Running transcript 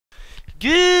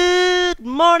Good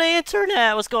morning,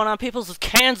 Internet! What's going on, peoples? It's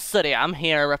Kansas City. I'm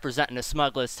here representing the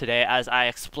Smugglers today as I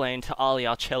explain to all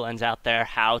y'all chillins out there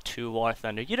how to War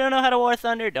Thunder. You don't know how to War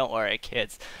Thunder? Don't worry,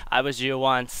 kids. I was you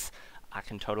once. I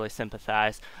can totally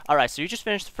sympathize. Alright, so you just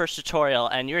finished the first tutorial,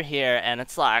 and you're here, and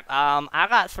it's like, I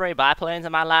got 3 biplanes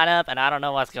in my lineup, and I don't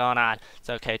know what's going on.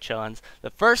 It's okay, chillins. The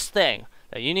first thing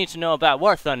that you need to know about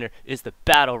War Thunder is the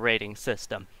battle rating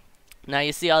system. Now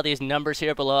you see all these numbers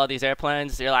here below all these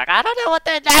airplanes. You're like, I don't know what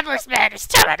the numbers mean. There's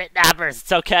too many numbers.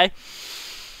 It's okay.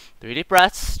 3 deep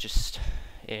breaths. Just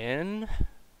in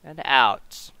and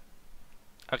out.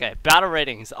 Okay, battle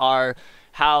ratings are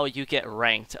how you get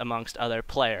ranked amongst other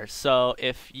players. So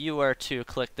if you were to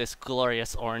click this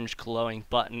glorious orange glowing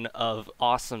button of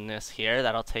awesomeness here,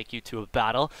 that'll take you to a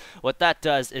battle. What that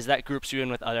does is that groups you in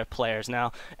with other players.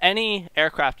 Now, any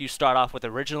aircraft you start off with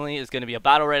originally is going to be a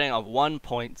battle rating of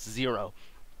 1.0.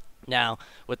 Now,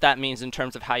 what that means in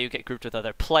terms of how you get grouped with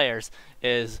other players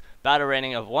is battle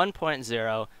rating of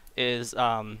 1.0 is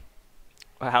how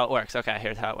it works. Okay,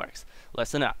 here's how it works.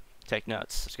 Listen up. Take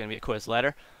notes. There's going to be a quiz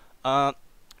later.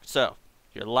 So,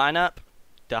 your lineup,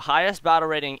 the highest battle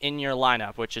rating in your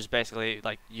lineup, which is basically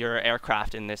like your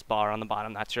aircraft in this bar on the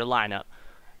bottom, that's your lineup.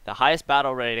 The highest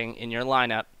battle rating in your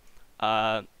lineup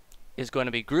is going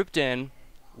to be grouped in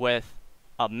with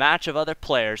a match of other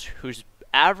players whose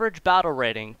average battle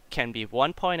rating can be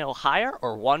 1.0 higher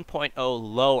or 1.0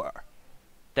 lower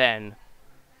than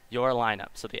your lineup.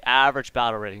 So the average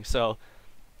battle rating. So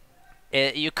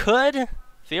you could,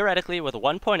 theoretically, with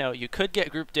 1.0, you could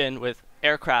get grouped in with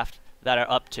aircraft that are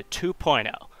up to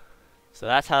 2.0. So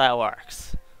that's how that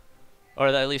works. Or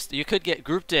at least you could get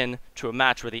grouped in to a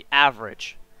match where the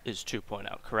average is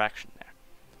 2.0. Correction there.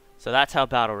 So that's how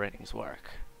battle ratings work.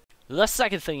 The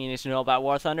second thing you need to know about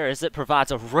War Thunder is it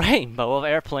provides a rainbow of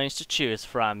airplanes to choose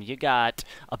from. You got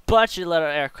a bunch of little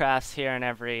aircrafts here in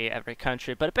every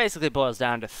country, but it basically boils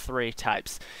down to 3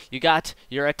 types. You got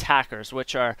your attackers,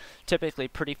 which are typically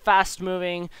pretty fast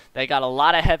moving. They got a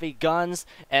lot of heavy guns,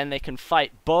 and they can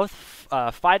fight both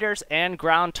fighters and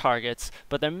ground targets,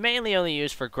 but they're mainly only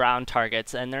used for ground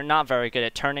targets, and they're not very good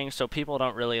at turning, so people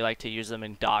don't really like to use them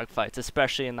in dogfights,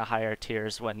 especially in the higher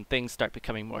tiers when things start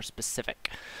becoming more specific.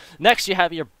 Next, you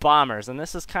have your bombers, and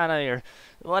this is kind of your,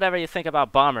 whatever you think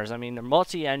about bombers. I mean, they're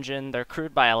multi-engine, they're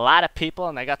crewed by a lot of people,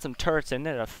 and they got some turrets in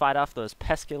there to fight off those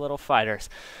pesky little fighters.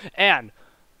 And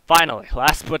finally,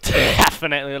 last but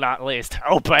definitely not least,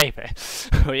 oh baby,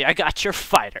 I got your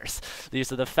fighters.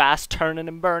 These are the fast turning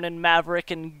and burning Maverick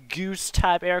and Goose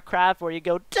type aircraft where you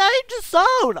go danger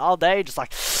zone all day, just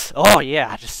like, oh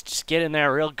yeah, just get in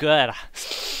there real good.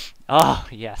 Oh,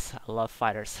 yes, I love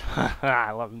fighters.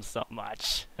 I love them so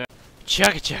much.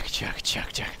 Chugga chugga chugga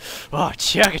chugga chugga. Oh,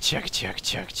 chugga chugga chugga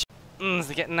chugga chugga. Is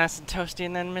it getting nice and toasty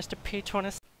and then Mr.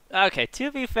 P20? Okay, to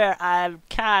be fair, I'm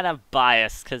kind of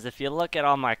biased, because if you look at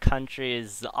all my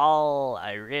countries, all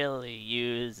I really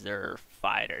use are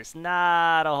fighters.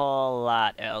 Not a whole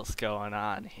lot else going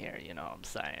on here, you know what I'm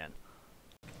saying.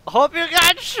 Hope you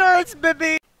got shirts,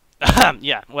 baby!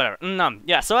 Yeah, whatever.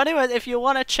 Yeah, so anyway, if you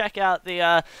want to check out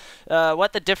the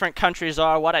what the different countries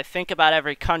are, what I think about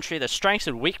every country, the strengths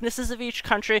and weaknesses of each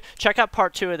country, check out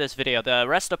part 2 of this video. The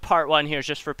rest of part 1 here is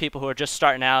just for people who are just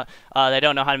starting out. They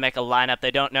don't know how to make a lineup. They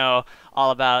don't know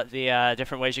all about the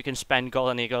different ways you can spend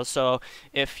golden eagles. So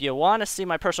if you want to see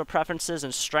my personal preferences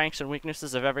and strengths and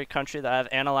weaknesses of every country that I've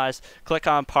analyzed, click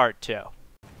on part 2.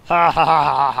 Ha ha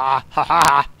ha ha ha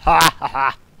ha ha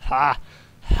ha ha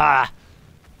ha.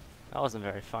 That wasn't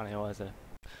very funny, was it?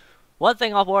 One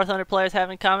thing all War Thunder players have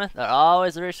in common, they're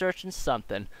always researching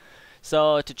something.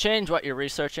 So to change what you're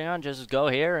researching on, just go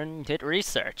here and hit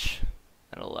research.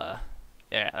 It'll,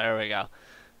 yeah, there we go.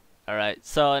 Alright,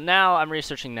 so now I'm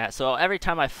researching that. So every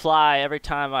time I fly, every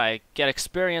time I get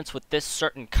experience with this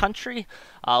certain country,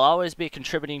 I'll always be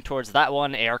contributing towards that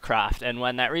one aircraft. And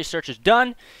when that research is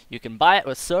done, you can buy it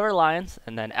with Silver Lions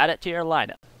and then add it to your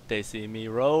lineup. They see me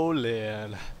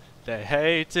rolling. They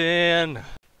hating.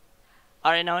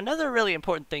 Alright, now another really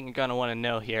important thing you're going to want to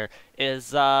know here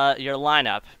is your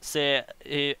lineup. See,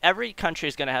 every country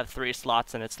is going to have 3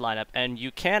 slots in its lineup, and you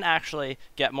can actually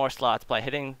get more slots by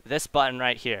hitting this button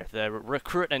right here, the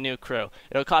recruit a new crew.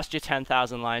 It'll cost you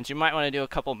 10,000 lines. You might want to do a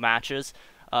couple matches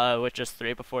with just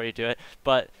 3 before you do it,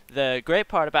 but the great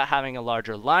part about having a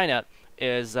larger lineup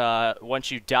is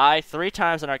once you die 3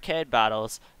 times in arcade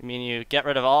battles, I mean you get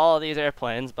rid of all of these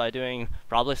airplanes by doing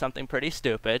probably something pretty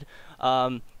stupid.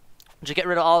 Once you get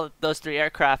rid of all of those 3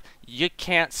 aircraft, you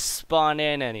can't spawn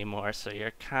in anymore, so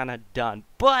you're kind of done.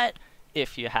 But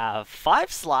if you have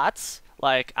 5 slots,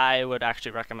 like I would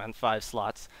actually recommend 5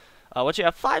 slots, Once you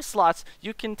have 5 slots,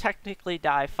 you can technically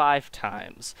die 5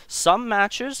 times. Some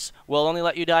matches will only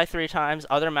let you die 3 times.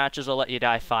 Other matches will let you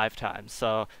die 5 times.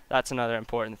 So that's another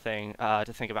important thing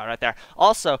to think about right there.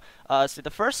 Also, see, the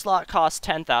first slot costs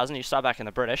 10,000. You saw back in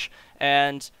the British,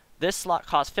 and this slot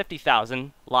costs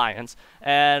 50,000 lions.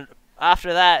 And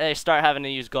after that, they start having to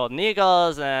use golden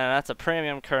eagles, and that's a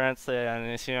premium currency.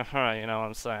 And you know what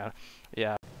I'm saying?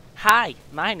 Yeah. Hi,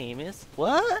 my name is...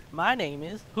 What? My name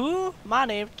is... Who? My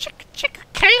name...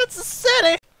 Kansas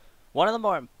City! One of the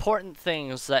more important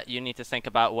things that you need to think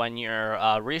about when you're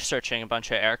researching a bunch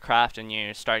of aircraft and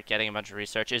you start getting a bunch of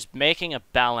research is making a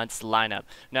balanced lineup.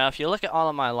 Now, if you look at all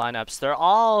of my lineups, they're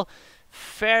all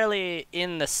fairly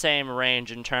in the same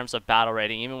range in terms of battle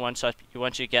rating. Even once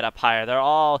you get up higher, they're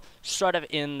all sort of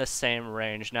in the same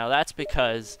range. Now, that's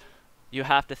because you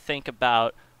have to think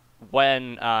about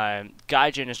when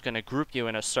Gaijin is going to group you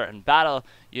in a certain battle.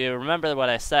 You remember what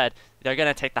I said, they're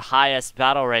going to take the highest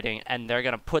battle rating and they're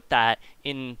going to put that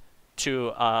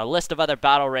into a list of other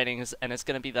battle ratings, and it's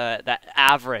going to be the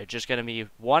average is going to be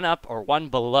one up or one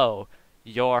below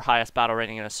your highest battle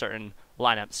rating in a certain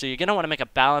lineup. So you're going to want to make a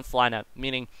balanced lineup,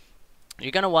 meaning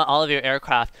you're going to want all of your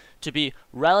aircraft to be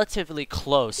relatively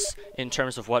close in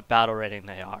terms of what battle rating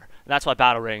they are. And that's why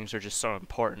battle ratings are just so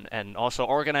important, and also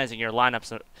organizing your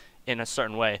lineups in a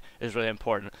certain way is really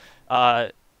important.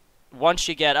 Once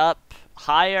you get up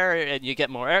higher and you get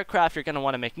more aircraft, you're going to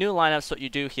want to make new lineups. What you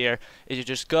do here is you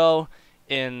just go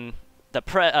in the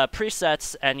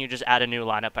presets and you just add a new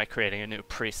lineup by creating a new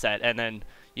preset, and then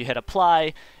you hit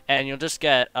apply, and you'll just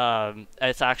get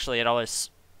it always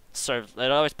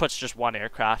puts just one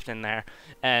aircraft in there,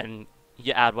 and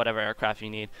you add whatever aircraft you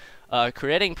need.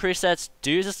 Creating presets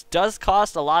does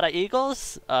cost a lot of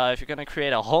eagles if you're going to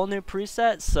create a whole new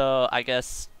preset, so I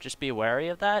guess just be wary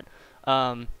of that.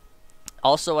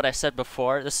 Also, what I said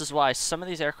before, this is why some of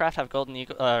these aircraft have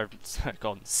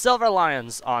silver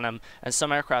lions on them, and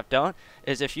some aircraft don't,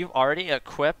 is if you've already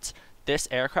equipped this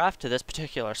aircraft to this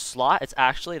particular slot, it's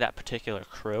actually that particular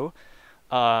crew.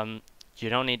 You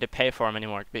don't need to pay for them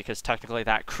anymore because technically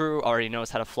that crew already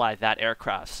knows how to fly that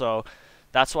aircraft. So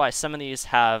that's why some of these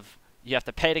you have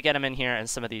to pay to get them in here, and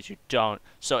some of these you don't.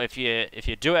 So if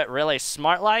you do it really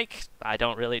smart-like, I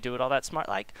don't really do it all that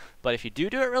smart-like, but if you do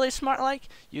it really smart-like,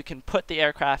 you can put the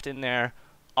aircraft in there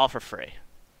all for free.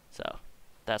 So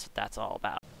that's what that's all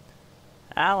about.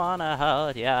 I wanna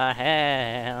hold your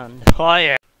hand. Oh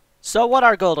yeah. So what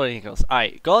are Golden Eagles?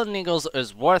 Alright, Golden Eagles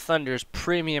is War Thunder's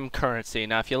premium currency.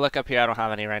 Now if you look up here, I don't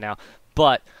have any right now,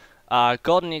 but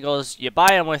Golden Eagles, you buy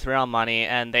them with real money,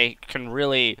 and they can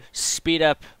really speed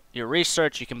up your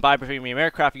research. You can buy premium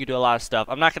aircraft, you can do a lot of stuff.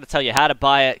 I'm not going to tell you how to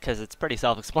buy it because it's pretty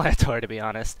self-explanatory, to be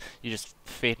honest. You just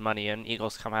feed money in,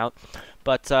 Eagles come out.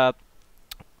 But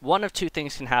one of two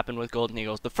things can happen with Golden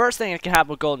Eagles. The first thing that can happen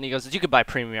with Golden Eagles is you can buy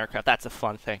premium aircraft. That's a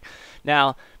fun thing.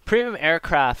 Now, premium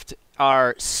aircraft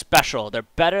are special. They're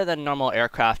better than normal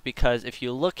aircraft because if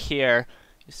you look here,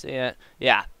 you see it?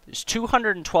 Yeah, there's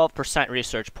 212%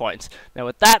 research points. Now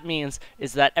what that means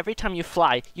is that every time you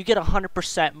fly, you get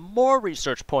 100% more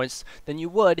research points than you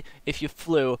would if you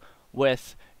flew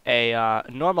with a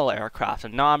normal aircraft, a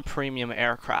non-premium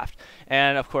aircraft.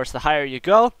 And of course, the higher you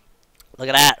go, look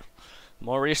at that, the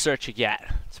more research you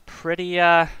get. It's pretty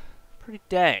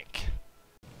dank.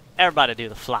 Everybody do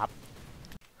the flop.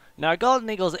 Now, Golden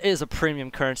Eagles is a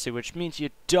premium currency, which means you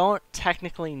don't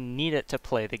technically need it to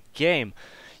play the game.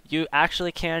 You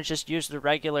actually can just use the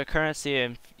regular currency,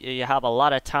 and you have a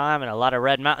lot of time and a lot of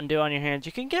Red Mountain Dew on your hands.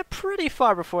 You can get pretty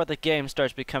far before the game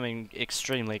starts becoming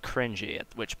extremely cringy, at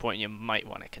which point you might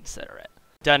want to consider it.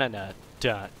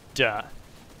 Dun-dun-dun-dun.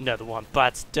 Another one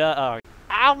bites duh.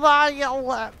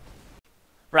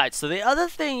 Right, so the other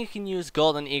thing you can use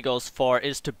Golden Eagles for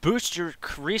is to boost your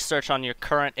research on your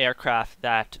current aircraft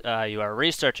that you are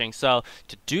researching. So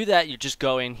to do that, you just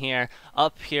go in here,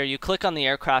 up here, you click on the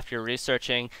aircraft you're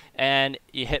researching, and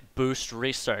you hit Boost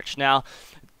Research. Now,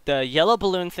 the yellow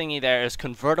balloon thingy there is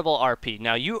convertible RP.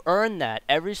 Now, you earn that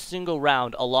every single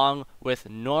round along with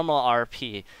normal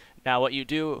RP. Now, what you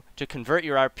do to convert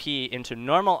your RP into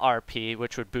normal RP,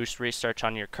 which would boost research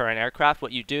on your current aircraft,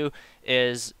 what you do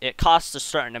is it costs a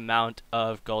certain amount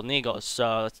of Golden Eagles.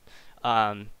 So,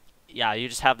 yeah, you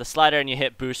just have the slider and you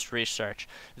hit boost research.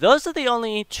 Those are the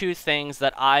only two things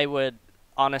that I would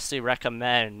honestly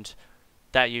recommend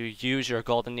that you use your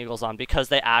Golden Eagles on, because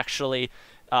they actually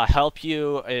help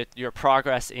you your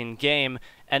progress in game,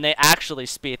 and they actually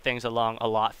speed things along a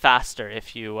lot faster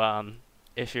if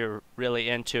you're really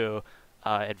into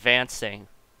advancing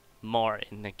more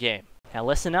in the game. Now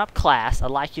listen up, class.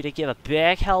 I'd like you to give a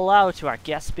big hello to our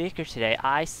guest speaker today,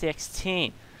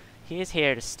 I-16. He's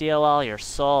here to steal all your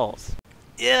souls.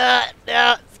 Yeah,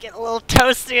 no, it's getting a little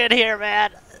toasty in here,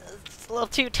 man. It's a little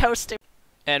too toasty.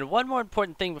 And one more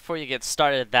important thing before you get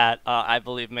started that I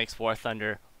believe makes War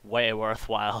Thunder way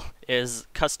worthwhile is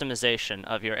customization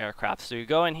of your aircraft. So you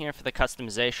go in here for the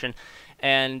customization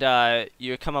and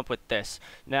you come up with this.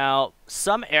 Now,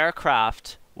 some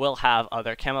aircraft will have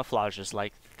other camouflages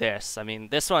like this. I mean,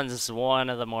 this one's one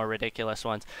of the more ridiculous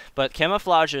ones, but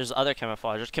camouflages, other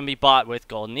camouflages can be bought with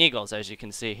golden eagles, as you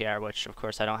can see here, which of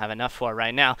course I don't have enough for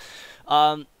right now.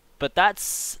 But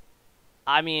that's,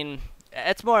 I mean,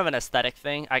 it's more of an aesthetic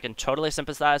thing. I can totally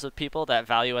sympathize with people that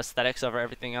value aesthetics over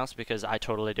everything else because I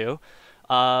totally do.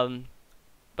 But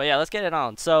yeah, let's get it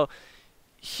on. So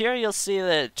here you'll see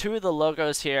that two of the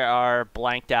logos here are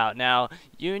blanked out. Now,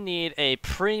 you need a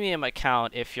premium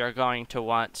account if you're going to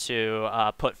want to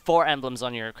put 4 emblems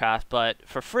on your aircraft, but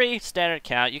for free, standard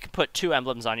account, you can put 2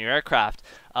 emblems on your aircraft.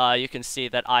 You can see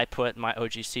that I put my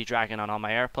OG Sea Dragon on all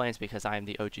my airplanes because I am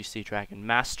the OG Sea Dragon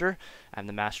Master. I'm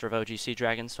the master of OG Sea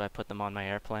Dragons, so I put them on my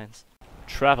airplanes.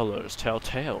 Travelers tell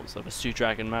tales of a Sea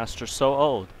Dragon Master so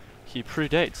old, he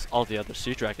predates all the other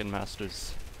Sea Dragon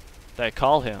Masters. They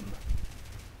call him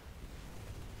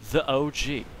the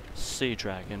OG Sea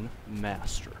Dragon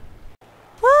Master.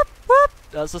 Whoop, whoop,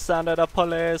 that's the sound of the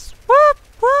police. Whoop,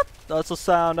 whoop, that's the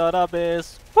sound of the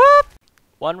beast. Whoop.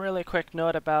 One really quick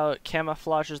note about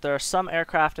camouflages. There are some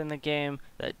aircraft in the game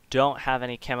that don't have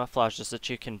any camouflages that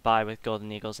you can buy with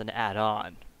Golden Eagles and add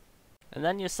on. And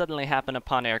then you suddenly happen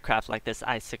upon aircraft like this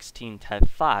I-16 Type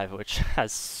 5, which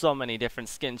has so many different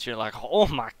skins. You're like, oh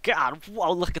my god,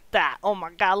 whoa, look at that. Oh my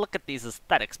god, look at these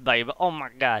aesthetics, baby. Oh my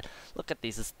god, look at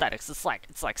these aesthetics. It's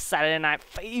like Saturday Night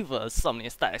Fever, so many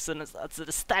aesthetics. And it's an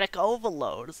aesthetic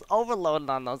overload. It's overloading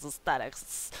on those aesthetics.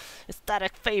 It's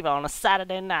aesthetic fever on a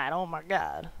Saturday night. Oh my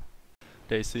god.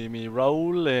 They see me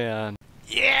rolling.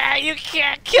 Yeah, you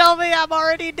can't kill me. I'm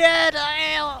already dead. I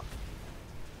am.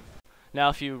 Now,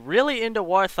 if you're really into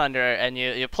War Thunder and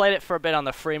you played it for a bit on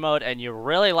the free mode and you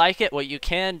really like it, what you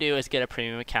can do is get a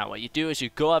premium account. What you do is you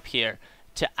go up here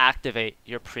to activate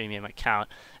your premium account.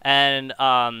 And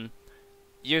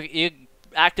you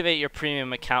activate your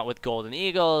premium account with Golden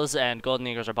Eagles, and Golden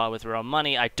Eagles are bought with real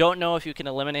money. I don't know if you can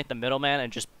eliminate the middleman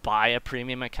and just buy a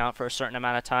premium account for a certain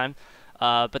amount of time.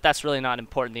 But that's really not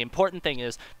important. The important thing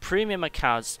is premium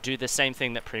accounts do the same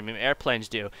thing that premium airplanes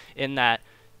do, in that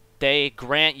they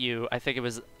grant you, I think it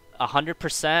was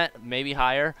 100%, maybe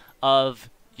higher, of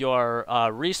your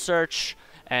research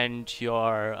and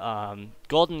your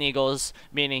Golden Eagles,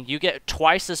 meaning you get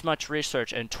twice as much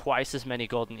research and twice as many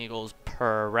Golden Eagles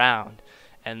per round.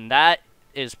 And that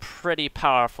is pretty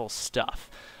powerful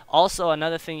stuff. Also,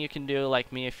 another thing you can do,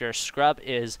 like me if you're a scrub,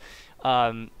 is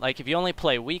like if you only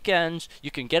play weekends,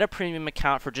 you can get a premium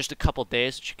account for just a couple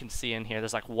days, which you can see in here.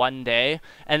 There's like 1 day,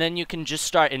 and then you can just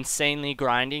start insanely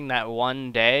grinding that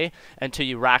 1 day until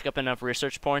you rack up enough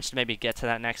research points to maybe get to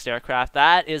that next aircraft.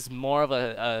 That is more of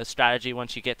a strategy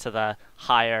once you get to the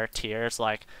higher tiers,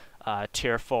 like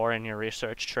tier 4 in your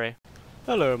research tree.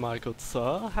 Hello, my good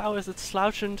sir. How is it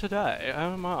slouching today?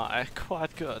 Oh my,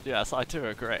 quite good. Yes, I do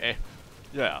agree.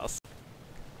 Yes.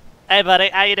 Hey buddy,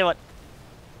 how you doing?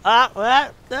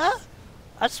 What? I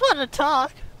just wanted to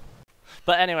talk.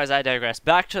 But anyways, I digress.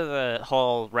 Back to the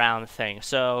whole round thing.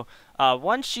 So,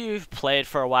 once you've played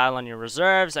for a while on your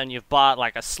reserves and you've bought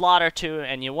like a slot or two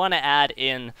and you want to add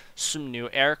in some new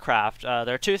aircraft,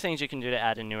 there are 2 things you can do to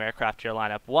add a new aircraft to your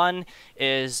lineup. One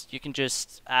is you can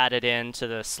just add it into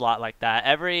the slot like that.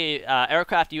 Every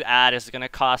aircraft you add is going to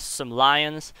cost some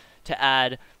lions to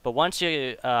add, but once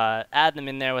you add them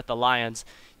in there with the lions,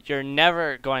 you're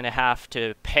never going to have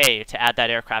to pay to add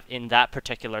that aircraft in that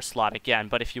particular slot again.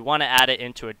 But if you want to add it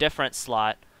into a different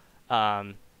slot,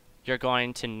 you're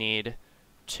going to need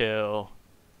to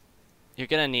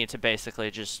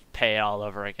basically just pay it all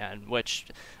over again, which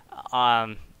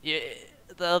the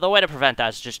way to prevent that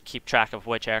is just keep track of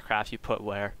which aircraft you put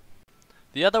where.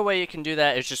 The other way you can do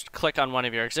that is just click on one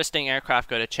of your existing aircraft,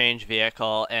 go to change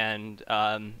vehicle, and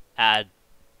add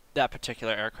that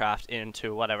particular aircraft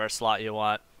into whatever slot you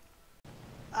want.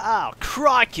 Oh,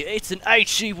 crikey, it's an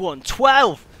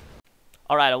HE-112!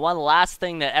 Alright, and one last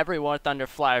thing that every War Thunder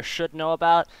flyer should know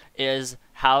about is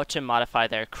how to modify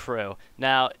their crew.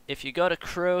 Now, if you go to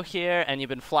crew here and you've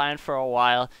been flying for a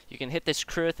while, you can hit this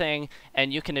crew thing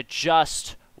and you can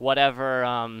adjust whatever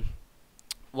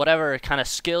kind of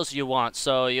skills you want.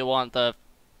 So you want the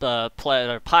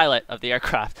pilot of the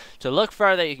aircraft to look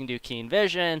further. You can do keen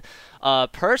vision.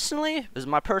 Personally, this is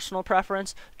my personal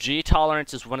preference, G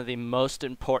tolerance is one of the most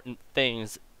important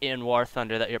things in War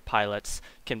Thunder that your pilots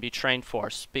can be trained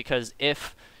for, because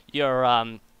if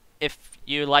your if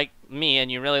you like me and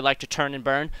you really like to turn and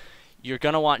burn, you're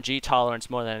going to want G tolerance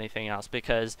more than anything else,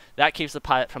 because that keeps the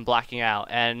pilot from blacking out.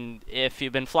 And if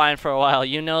you've been flying for a while,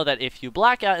 you know that if you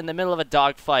black out in the middle of a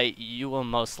dogfight, you will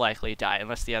most likely die,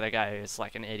 unless the other guy is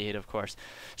like an idiot, of course.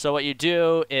 So what you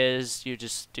do is you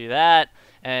just do that,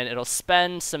 and it'll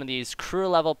spend some of these crew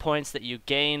level points that you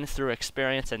gain through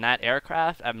experience in that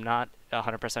aircraft. I'm not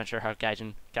 100% sure how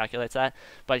Gaijin calculates that,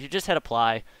 but you just hit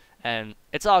apply, and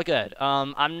it's all good.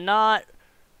 I'm not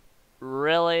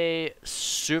really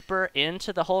super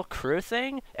into the whole crew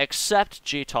thing, except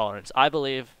G tolerance. I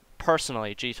believe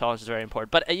personally G tolerance is very important,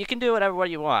 but you can do whatever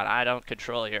you want. I don't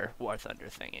control your War Thunder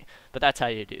thingy, but that's how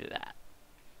you do that.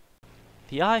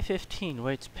 The I-15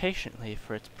 waits patiently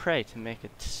for its prey to make a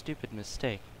stupid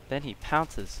mistake. Then he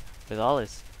pounces with all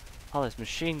his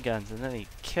machine guns, and then he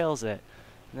kills it,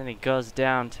 and then he goes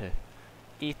down to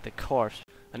eat the corpse.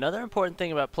 Another important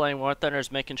thing about playing War Thunder is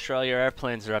making sure all your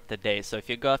airplanes are up to date. So if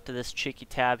you go up to this cheeky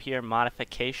tab here,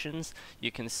 modifications,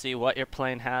 you can see what your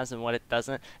plane has and what it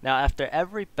doesn't. Now after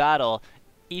every battle,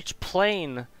 each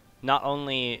plane not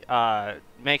only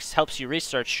helps you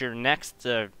research your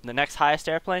the next highest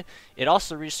airplane, it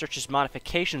also researches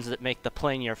modifications that make the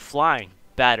plane you're flying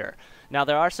better. Now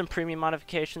there are some premium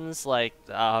modifications, like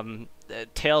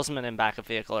tailsman and backup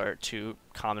vehicle are two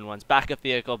common ones. Backup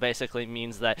vehicle basically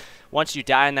means that once you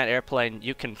die in that airplane,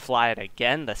 you can fly it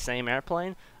again, the same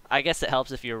airplane. I guess it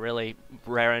helps if you're really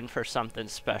raring for something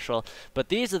special, but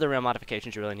these are the real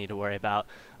modifications you really need to worry about.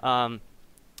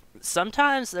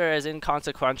 Sometimes they're as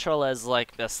inconsequential as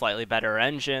like a slightly better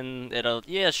engine. It'll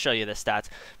show you the stats,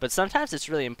 but sometimes it's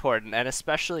really important, and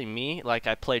especially me, like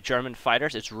I play German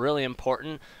fighters, it's really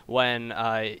important when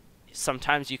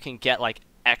sometimes you can get like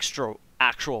extra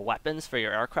actual weapons for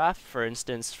your aircraft. For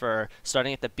instance, for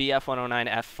starting at the BF-109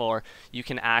 F4, you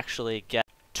can actually get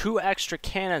 2 extra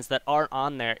cannons that aren't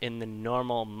on there in the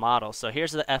normal model. So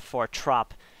here's the F4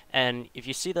 Trop, and if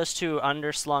you see those 2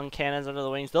 underslung cannons under the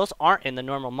wings, those aren't in the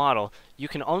normal model. You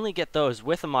can only get those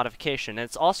with a modification, and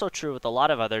it's also true with a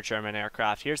lot of other German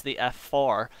aircraft. Here's the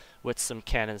F4 with some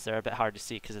cannons there, a bit hard to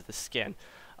see because of the skin.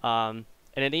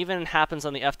 And it even happens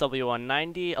on the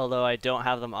FW-190, although I don't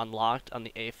have them unlocked on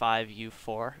the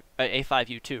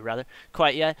A5U2 rather,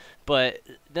 quite yet. But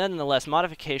nonetheless,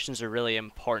 modifications are really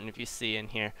important. If you see in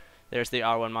here, there's the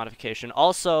R1 modification.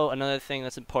 Also, another thing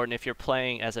that's important if you're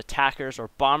playing as attackers or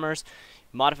bombers,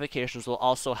 modifications will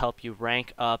also help you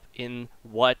rank up in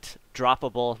what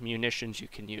droppable munitions you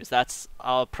can use. That's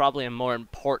probably a more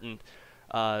important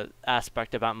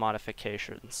aspect about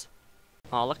modifications.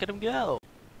 Oh, look at him go!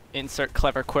 Insert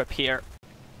clever quip here.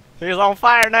 He's on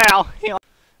fire now!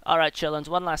 Alright, chillins,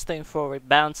 one last thing before we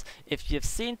bounce. If you've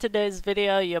seen today's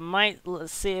video, you might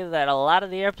see that a lot of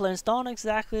the airplanes don't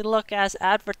exactly look as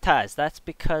advertised. That's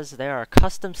because there are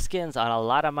custom skins on a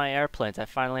lot of my airplanes. I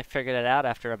finally figured it out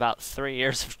after about 3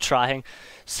 years of trying.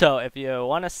 So if you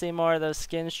want to see more of those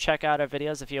skins, check out our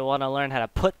videos. If you want to learn how to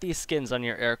put these skins on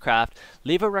your aircraft,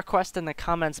 leave a request in the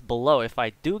comments below. If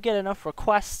I do get enough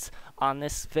requests on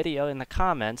this video in the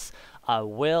comments, I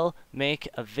will make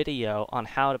a video on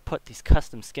how to put these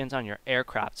custom skins on your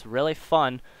aircraft. It's really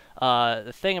fun.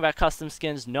 The thing about custom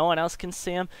skins, no one else can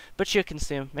see them, but you can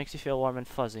see them. Makes you feel warm and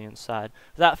fuzzy inside.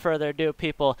 Without further ado,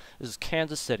 people, this is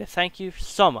Kansas City. Thank you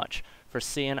so much for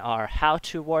seeing our How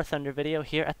to War Thunder video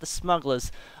here at the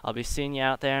Smugglers. I'll be seeing you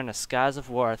out there in the skies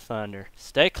of War Thunder.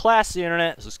 Stay classy,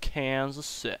 Internet. This is Kansas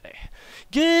City.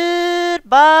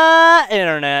 Goodbye,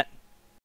 Internet.